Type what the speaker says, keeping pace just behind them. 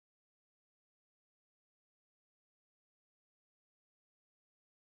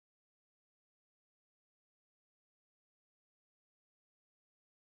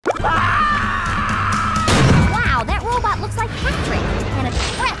looks like Patrick, and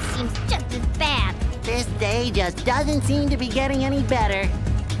its breath seems just as bad. This day just doesn't seem to be getting any better.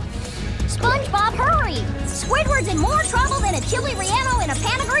 SpongeBob, hurry! Squidward's in more trouble than a chili relleno in a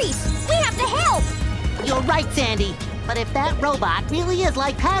pan of grease. We have to help! You're right, Sandy. But if that robot really is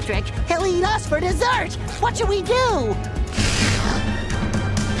like Patrick, he'll eat us for dessert. What should we do?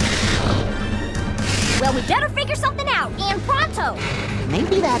 Well, we better figure something out, and pronto!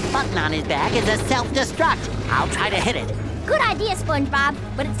 Maybe that button on his back is a self-destruct. I'll try to hit it. Good idea, SpongeBob,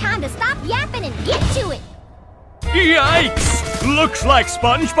 but it's time to stop yapping and get to it! Yikes! Looks like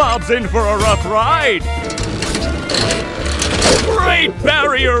SpongeBob's in for a rough ride! Great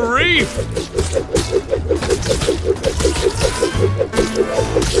Barrier Reef!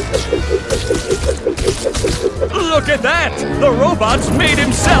 Look at that! The robot's made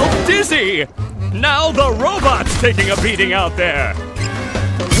himself dizzy! Now the robot's taking a beating out there!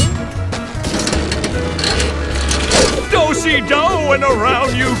 Do-si-do and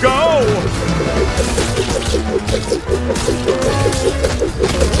around you go!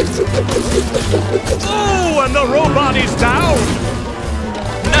 Oh, and the robot is down!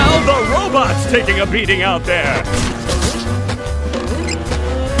 Now the robot's taking a beating out there!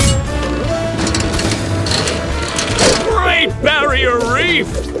 Great Barrier Reef!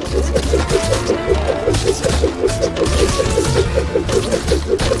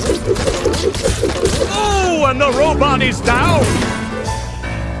 Oh, and the robot is down!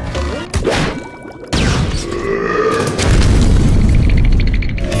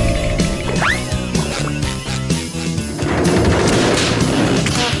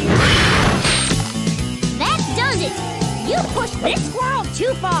 This squirrel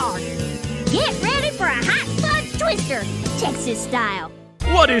too far. Get ready for a hot fudge twister, Texas style.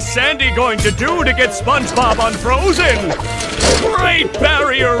 What is Sandy going to do to get SpongeBob unfrozen? Great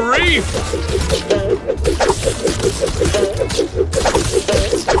Barrier Reef!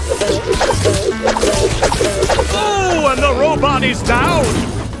 Oh, and the robot is down!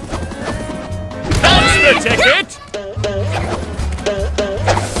 That's the ticket!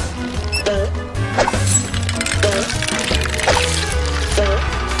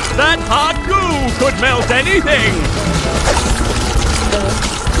 That hot goo could melt anything!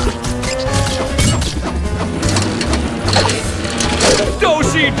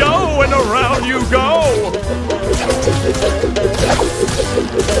 Do-si-do and around you go!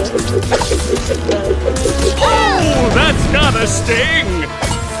 Oh, that's gotta sting!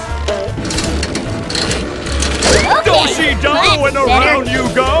 Okay, Do-si-do and around you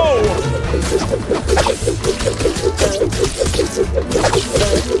go!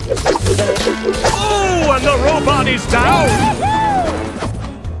 Oh, and the robot is down!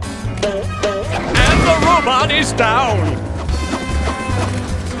 And the robot is down!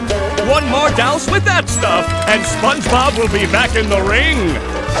 One more douse with that stuff, and SpongeBob will be back in the ring!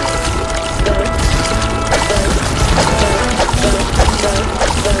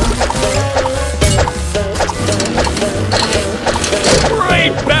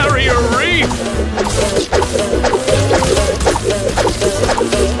 Great Barrier Reef!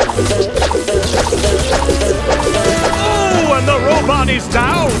 Oh, and the robot is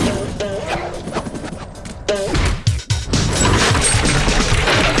down!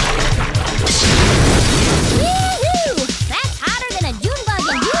 Woohoo! That's hotter than a June bug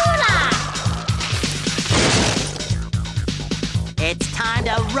in July! It's time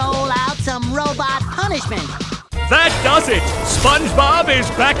to roll out some robot punishment. That does it! SpongeBob is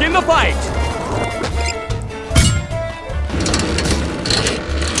back in the fight!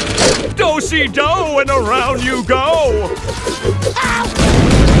 Do-si-do and around you go! Ow!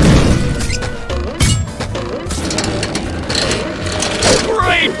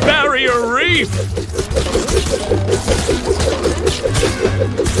 Great Barrier Reef!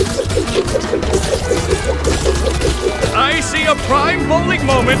 I see a prime bowling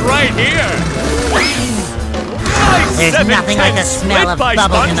moment right here! Nice There's nothing like the smell of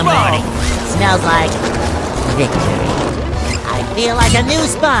bubbles in the morning. It smells like victory. I feel like a new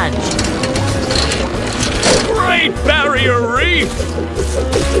sponge. Great Barrier Reef!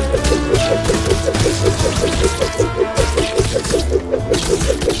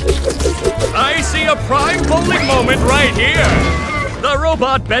 I see a prime bowling moment right here! The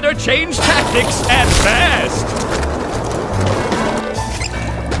robot better change tactics and fast!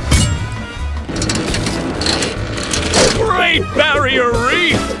 Great Barrier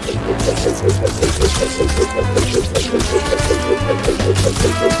Reef!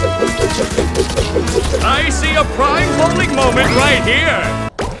 I see a prime bowling moment right here!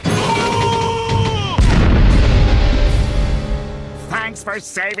 Thanks Thanks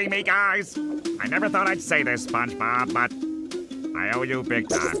for saving me, guys. I never thought I'd say this, SpongeBob, but I owe you big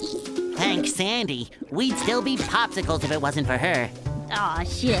time. Thanks, Sandy. We'd still be popsicles if it wasn't for her. Aw,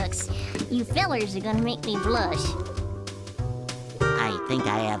 shucks. You fellers are gonna make me blush. I think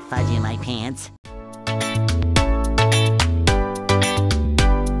I have fudge in my pants.